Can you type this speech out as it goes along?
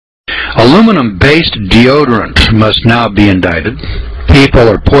Aluminum-based deodorant must now be indicted. People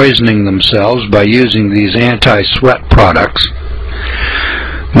are poisoning themselves by using these anti-sweat products.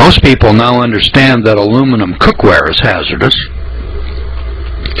 Most people now understand that aluminum cookware is hazardous.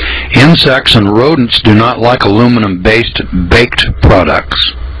 Insects and rodents do not like aluminum-based baked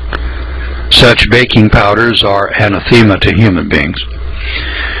products. Such baking powders are anathema to human beings.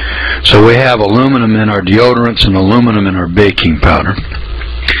 So we have aluminum in our deodorants and aluminum in our baking powder.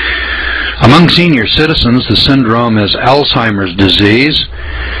 Among senior citizens, the syndrome is Alzheimer's disease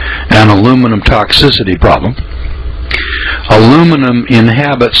and aluminum toxicity problem. Aluminum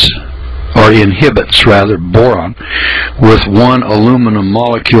inhibits boron, with one aluminum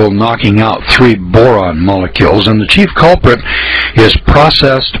molecule knocking out 3 boron molecules, and the chief culprit is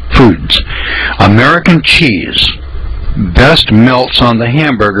processed foods. American cheese best melts on the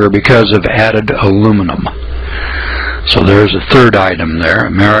hamburger because of added aluminum. So there's a third item there.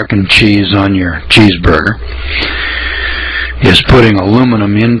 American cheese on your cheeseburger is putting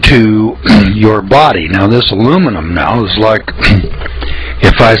aluminum into your body. Now this aluminum now is like,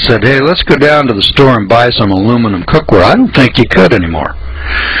 if I said, hey, let's go down to the store and buy some aluminum cookware, I don't think you could anymore.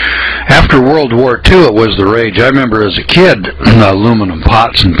 After World War II, it was the rage. I remember as a kid, aluminum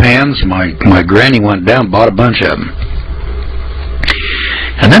pots and pans, my granny went down and bought a bunch of them.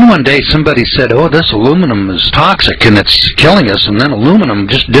 And then one day somebody said, oh, this aluminum is toxic and it's killing us, and then aluminum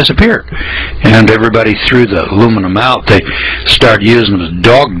just disappeared. And everybody threw the aluminum out. They started using it as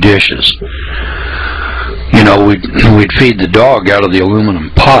dog dishes. You know, we'd feed the dog out of the aluminum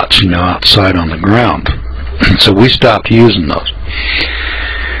pots, you know, outside on the ground. So we stopped using those.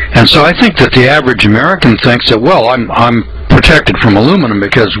 And so I think that the average American thinks that, well, I'm protected from aluminum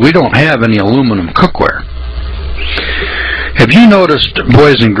because we don't have any aluminum cookware. Have you noticed,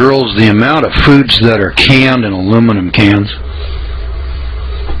 boys and girls, the amount of foods that are canned in aluminum cans?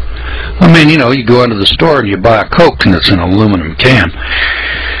 I mean, you know, you go into the store and you buy a Coke and it's in an aluminum can.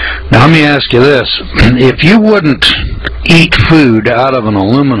 Now, let me ask you this. If you wouldn't eat food out of an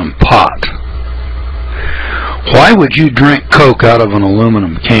aluminum pot, why would you drink Coke out of an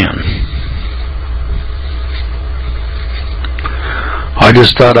aluminum can? I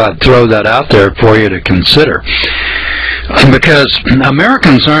just thought I'd throw that out there for you to consider. Because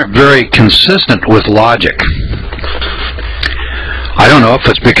Americans aren't very consistent with logic. I don't know if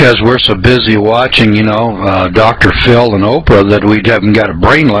it's because we're so busy watching, you know, Dr. Phil and Oprah that we haven't got a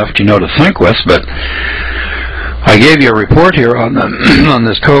brain left, you know, to think with, but I gave you a report here on on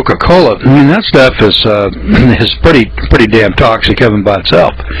this Coca-Cola. I mean, that stuff is pretty damn toxic even by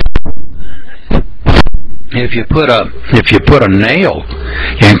itself. If you put a nail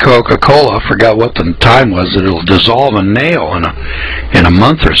in Coca-Cola, I forgot what the time was, that it'll dissolve a nail in a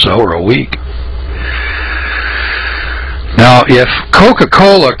month or so, or a week. Now, if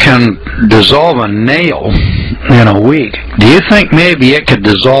Coca-Cola can dissolve a nail in a week, do you think maybe it could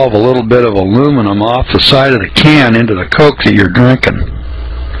dissolve a little bit of aluminum off the side of the can into the Coke that you're drinking?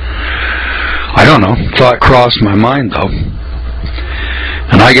 I don't know. Thought crossed my mind, though.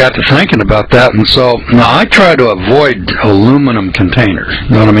 And I got to thinking about that, and so now I try to avoid aluminum containers. You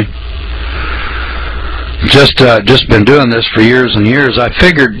know what I mean? Just been doing this for years and years. I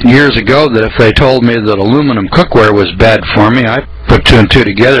figured years ago that if they told me that aluminum cookware was bad for me, I put 2 and 2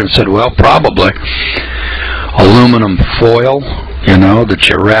 together and said, well, probably aluminum foil, you know, that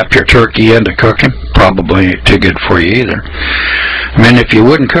you wrap your turkey into cooking, probably ain't too good for you either. I mean, if you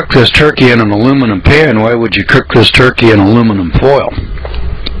wouldn't cook this turkey in an aluminum pan, why would you cook this turkey in aluminum foil?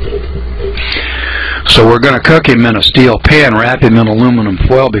 So we're going to cook him in a steel pan, wrap him in aluminum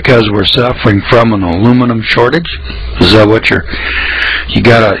foil because we're suffering from an aluminum shortage? Is that what you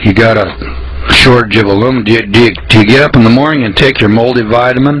got a shortage of aluminum? Do you get up in the morning and take your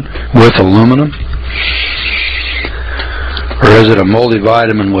multivitamin with aluminum? Or is it a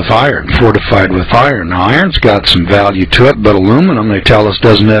multivitamin with iron, fortified with iron? Now, iron's got some value to it, but aluminum, they tell us,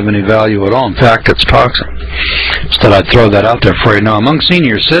 doesn't have any value at all. In fact, it's toxic. So that I'd throw that out there for you. Now, among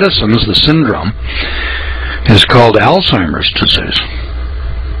senior citizens, the syndrome is called Alzheimer's disease.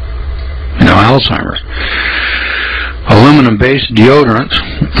 You know, Alzheimer's. Aluminum-based deodorant,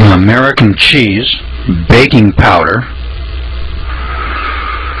 American cheese, baking powder.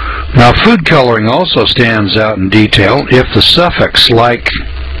 Now, food coloring also stands out in detail if the suffix like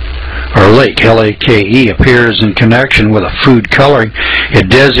or lake, L-A-K-E, appears in connection with a food coloring. It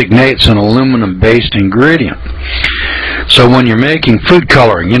designates an aluminum-based ingredient. So when you're making food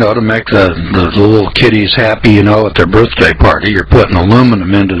coloring, you know, to make the little kiddies happy, you know, at their birthday party, you're putting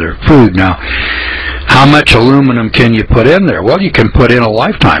aluminum into their food. Now, how much aluminum can you put in there? Well, you can put in a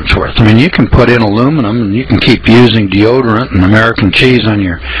lifetime's worth. I mean, you can put in aluminum and you can keep using deodorant and American cheese on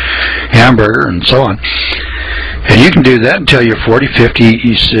your hamburger and so on. And you can do that until you're 40,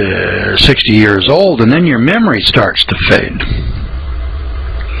 50, 60 years old, and then your memory starts to fade.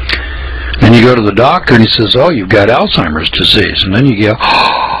 Then you go to the doctor and he says, oh, you've got Alzheimer's disease. And then you go,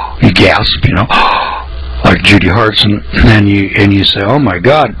 oh, you gasp, you know, like Judy Hartson, and you say, oh my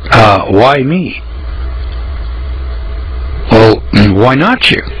God, why me? Well, why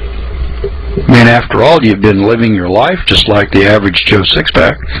not you? I mean, after all, you've been living your life just like the average Joe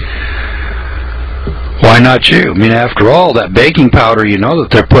Sixpack. Why not you? I mean, after all, that baking powder, you know that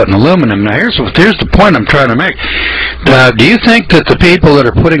they're putting aluminum. Now, here's the point I'm trying to make. Do you think that the people that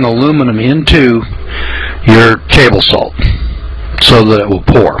are putting aluminum into your table salt so that it will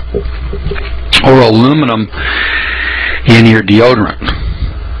pour, or aluminum in your deodorant,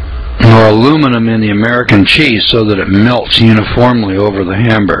 or aluminum in the American cheese so that it melts uniformly over the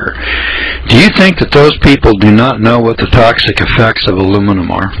hamburger, do you think that those people do not know what the toxic effects of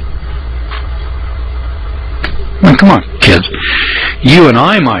aluminum are? Well, come on, kids. You and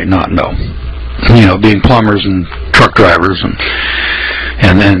I might not know, you know, being plumbers and truck drivers and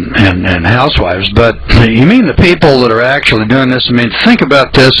housewives, but you mean the people that are actually doing this? I mean, think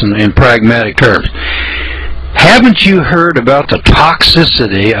about this in pragmatic terms. Haven't you heard about the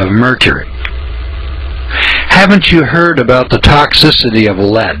toxicity of mercury? Haven't you heard about the toxicity of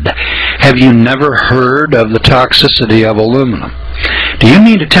lead? Have you never heard of the toxicity of aluminum? Do you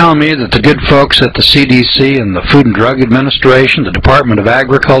mean to tell me that the good folks at the CDC and the Food and Drug Administration, the Department of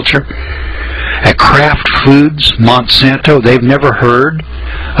Agriculture, at Kraft Foods, Monsanto, they've never heard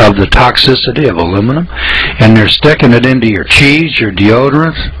of the toxicity of aluminum? And they're sticking it into your cheese, your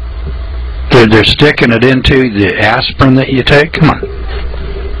deodorant? They're sticking it into the aspirin that you take? Come on,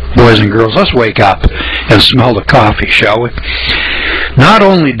 boys and girls, let's wake up and smell the coffee, shall we? Not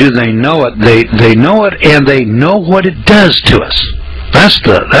only do they know it, they know it, and they know what it does to us. That's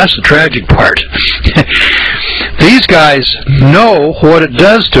the tragic part. These guys know what it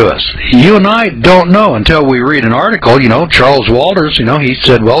does to us. You and I don't know until we read an article. You know, Charles Walters, you know, he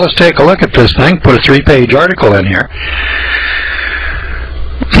said, well, let's take a look at this thing, put a 3-page article in here.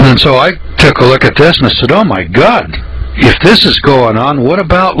 And so I took a look at this and I said, oh my God, if this is going on, what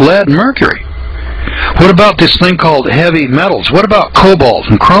about lead and mercury? What about this thing called heavy metals? What about cobalt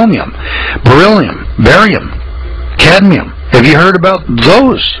and chromium, beryllium, barium, cadmium? Have you heard about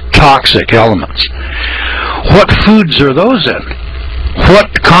those toxic elements? What foods are those in?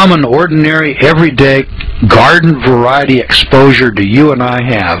 What common, ordinary, everyday, garden variety exposure do you and I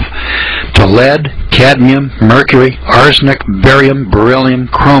have to lead, cadmium, mercury, arsenic, barium, beryllium,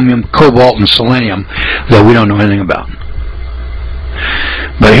 chromium, cobalt, and selenium that we don't know anything about?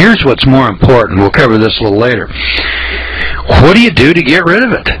 But here's what's more important. We'll cover this a little later. What do you do to get rid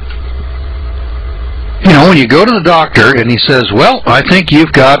of it? You know, when you go to the doctor and he says, well, I think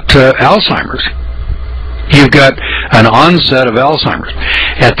you've got Alzheimer's. You've got an onset of Alzheimer's.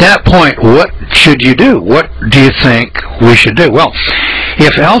 At that point, what should you do? What do you think we should do? Well,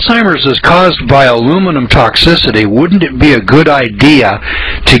 if Alzheimer's is caused by aluminum toxicity, wouldn't it be a good idea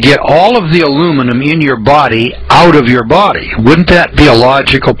to get all of the aluminum in your body out of your body? Wouldn't that be a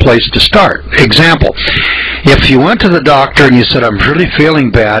logical place to start? Example, if you went to the doctor and you said, I'm really feeling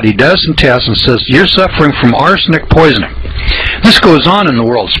bad, he does some tests and says, you're suffering from arsenic poisoning. This goes on in the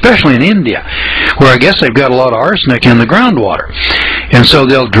world, especially in India, where I guess they've got a lot of arsenic in the groundwater. And so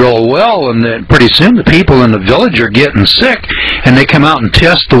they'll drill a well, and then pretty soon the people in the village are getting sick, and they come out and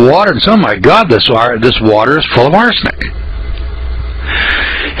test the water, and say, oh my God, this water is full of arsenic.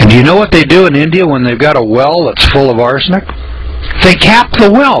 And do you know what they do in India when they've got a well that's full of arsenic? They cap the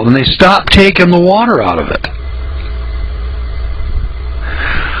well, and they stop taking the water out of it.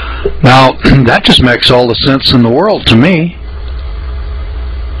 Now, that just makes all the sense in the world to me.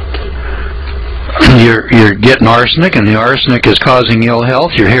 You're getting arsenic, and the arsenic is causing ill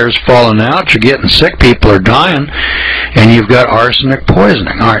health. Your hair's falling out. You're getting sick. People are dying, and you've got arsenic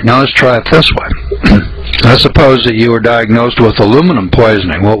poisoning. All right, now let's try it this way. Let's suppose that you were diagnosed with aluminum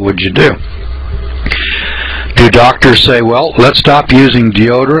poisoning. What would you do? Do doctors say, well, let's stop using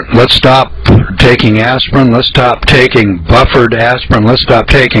deodorant, let's stop taking aspirin, let's stop taking buffered aspirin, let's stop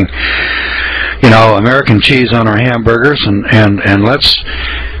taking, you know, American cheese on our hamburgers, and let's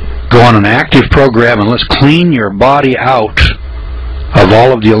go on an active program and let's clean your body out of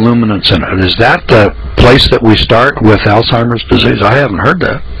all of the aluminants in it? Is that the place that we start with Alzheimer's disease? I haven't heard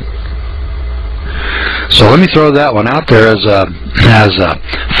that. So let me throw that one out there as a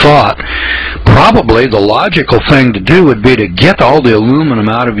thought. Probably the logical thing to do would be to get all the aluminum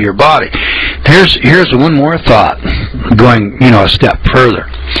out of your body. Here's one more thought, going, you know, a step further.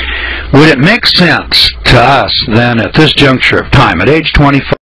 Would it make sense to us then at this juncture of time, at age 25,